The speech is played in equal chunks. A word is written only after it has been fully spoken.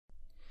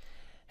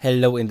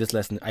Hello in this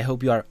lesson. I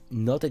hope you are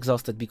not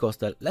exhausted because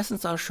the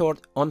lessons are short,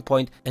 on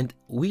point, and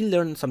we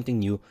learn something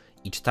new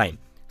each time.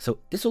 So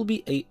this will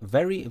be a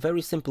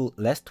very simple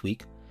last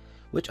tweak,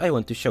 which I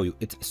want to show you.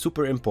 It's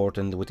super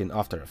important within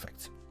After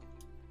Effects.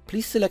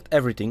 Please select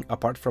everything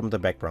apart from the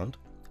background.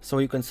 So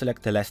you can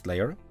select the last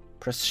layer,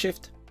 press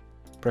Shift,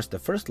 press the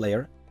first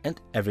layer,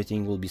 and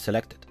everything will be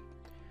selected.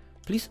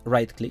 Please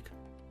right click,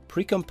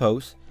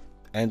 pre-compose,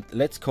 and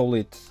let's call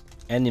it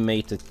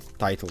animated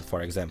title,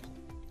 for example.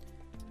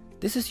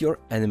 This is your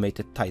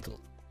animated title.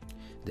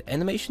 The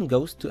animation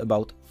goes to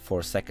about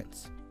 4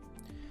 seconds.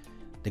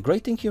 The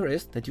great thing here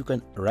is that you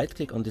can right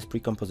click on this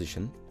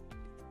pre-composition,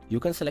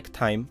 you can select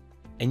time,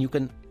 and you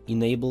can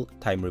enable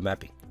time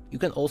remapping. You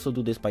can also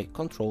do this by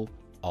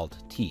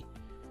Ctrl-Alt-T.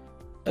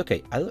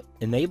 Okay, I'll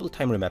enable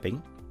time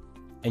remapping,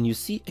 and you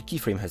see a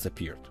keyframe has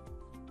appeared.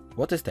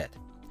 What is that?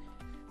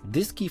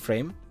 This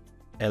keyframe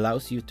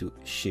allows you to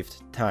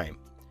shift time.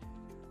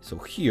 So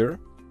here,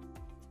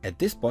 at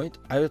this point,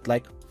 I would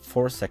like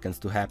 4 seconds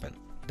to happen.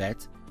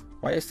 That's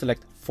why I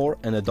select 4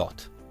 and a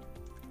dot.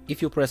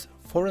 If you press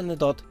 4 and a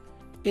dot,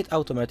 it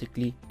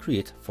automatically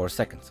creates 4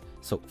 seconds.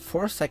 So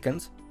 4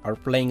 seconds are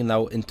playing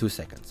now in 2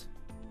 seconds.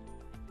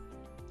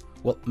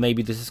 Well,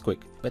 maybe this is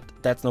quick, but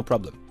that's no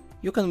problem.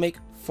 You can make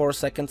 4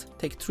 seconds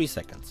take 3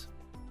 seconds.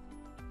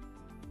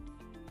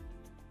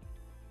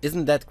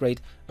 Isn't that great?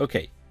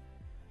 Okay,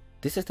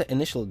 this is the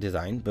initial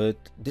design, but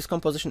this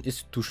composition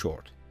is too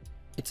short.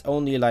 It's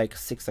only like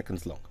 6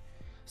 seconds long.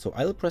 So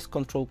I'll press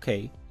Ctrl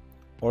K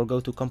or go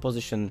to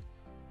composition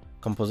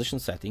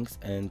settings,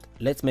 and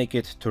let's make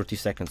it 30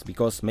 seconds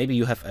because maybe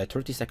you have a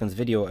 30 seconds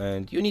video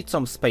and you need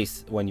some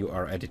space when you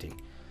are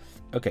editing.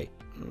 Okay,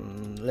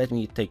 let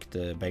me take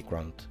the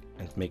background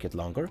and make it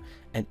longer,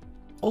 and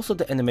also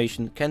the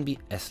animation can be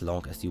as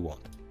long as you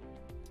want.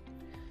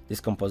 This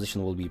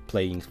composition will be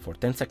playing for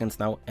 10 seconds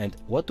now, and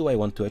what do I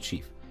want to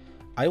achieve?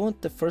 I want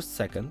the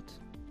first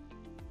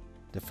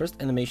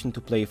animation to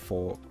play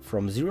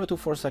from 0 to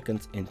 4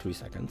 seconds in 3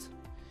 seconds.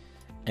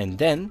 And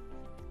then,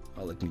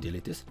 let me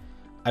delete this.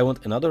 I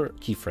want another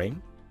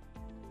keyframe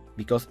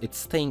because it's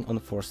staying on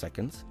 4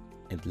 seconds,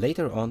 and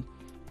later on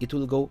it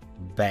will go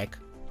back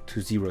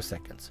to 0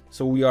 seconds.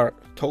 So we are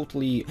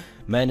totally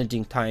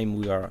managing time,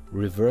 we are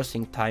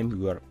reversing time,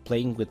 we are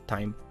playing with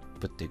time.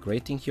 But the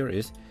great thing here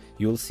is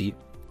you'll see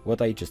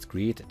what I just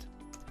created.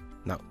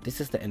 Now,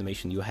 this is the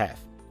animation you have.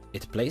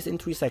 It plays in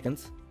 3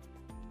 seconds.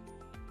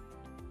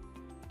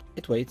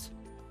 It waits,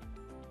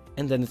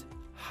 and then it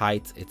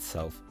hides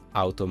itself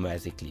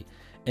automatically.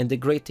 And the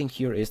great thing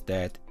here is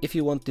that if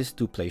you want this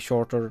to play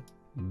shorter,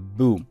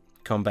 boom,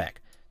 come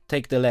back.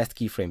 Take the last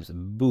keyframes,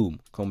 boom,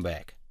 come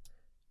back.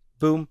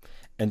 Boom,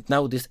 and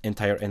now this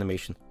entire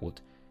animation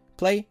would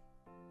play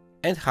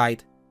and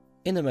hide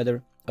in a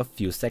matter of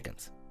few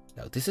seconds.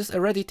 Now this is a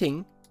ready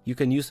thing you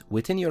can use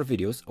within your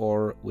videos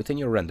or within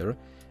your render,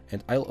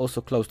 and I'll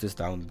also close this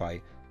down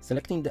by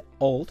selecting the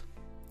Alt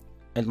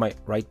and my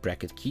right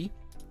bracket key.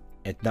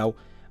 And now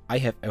I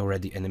have a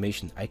ready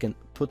animation. I can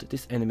put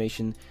this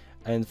animation,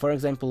 and for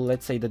example,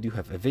 let's say that you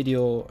have a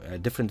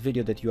different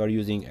video that you are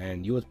using,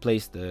 and you would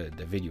place the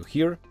video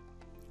here.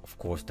 Of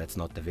course, that's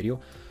not the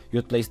video. You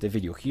would place the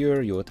video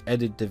here, you would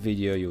edit the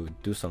video, you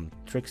would do some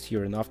tricks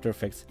here in After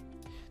Effects.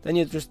 Then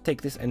you just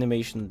take this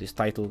animation, this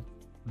title,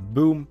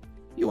 boom,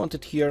 you want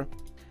it here,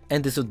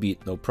 and this would be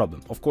no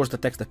problem. Of course, the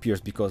text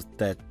appears because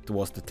that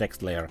was the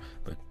text layer,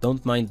 but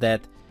don't mind that.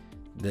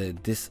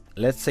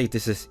 Let's say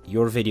this is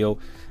your video,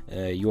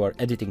 you are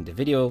editing the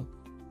video,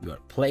 you are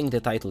playing the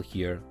title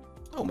here.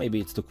 Oh, maybe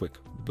it's too quick.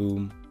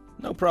 Boom,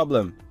 no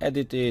problem.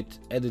 Edit it,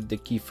 edit the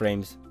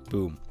keyframes,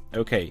 boom.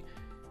 Okay,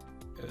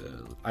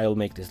 I'll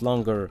make this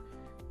longer.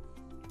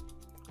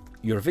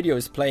 Your video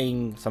is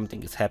playing,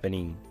 something is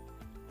happening,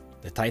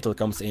 the title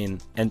comes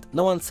in, and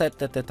no one said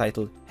that the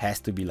title has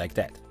to be like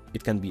that.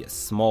 It can be a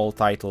small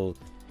title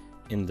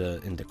in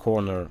the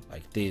corner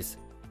like this.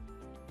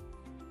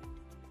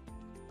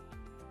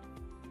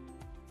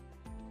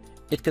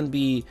 It can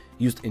be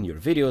used in your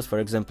videos. For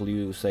example,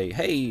 you say,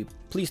 hey,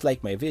 please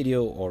like my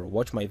video or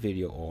watch my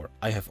video, or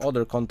I have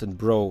other content,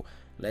 bro,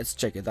 let's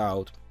check it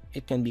out.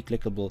 It can be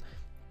clickable.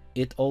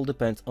 It all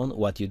depends on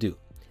what you do.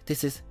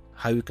 This is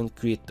how you can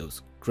create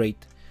those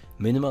great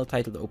minimal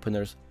title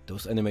openers,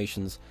 those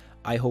animations.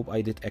 I hope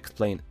I did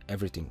explain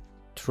everything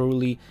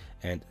truly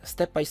and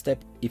step by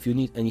step. If you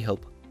need any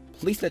help,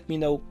 please let me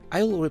know.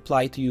 I will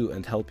reply to you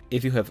and help.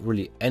 If you have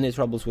really any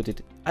troubles with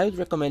it, I would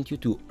recommend you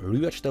to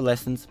rewatch the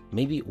lessons,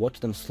 maybe watch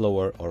them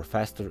slower or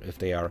faster. If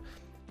they are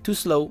too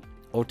slow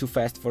or too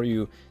fast for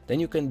you, then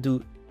you can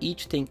do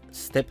each thing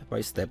step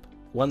by step,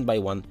 one by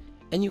one,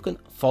 and you can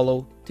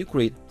follow to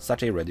create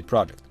such a ready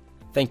project.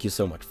 Thank you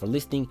so much for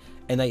listening,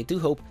 and I do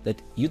hope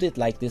that you did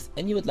like this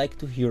and you would like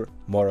to hear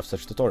more of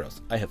such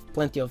tutorials. I have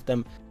plenty of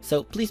them,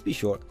 so please be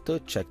sure to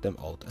check them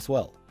out as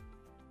well.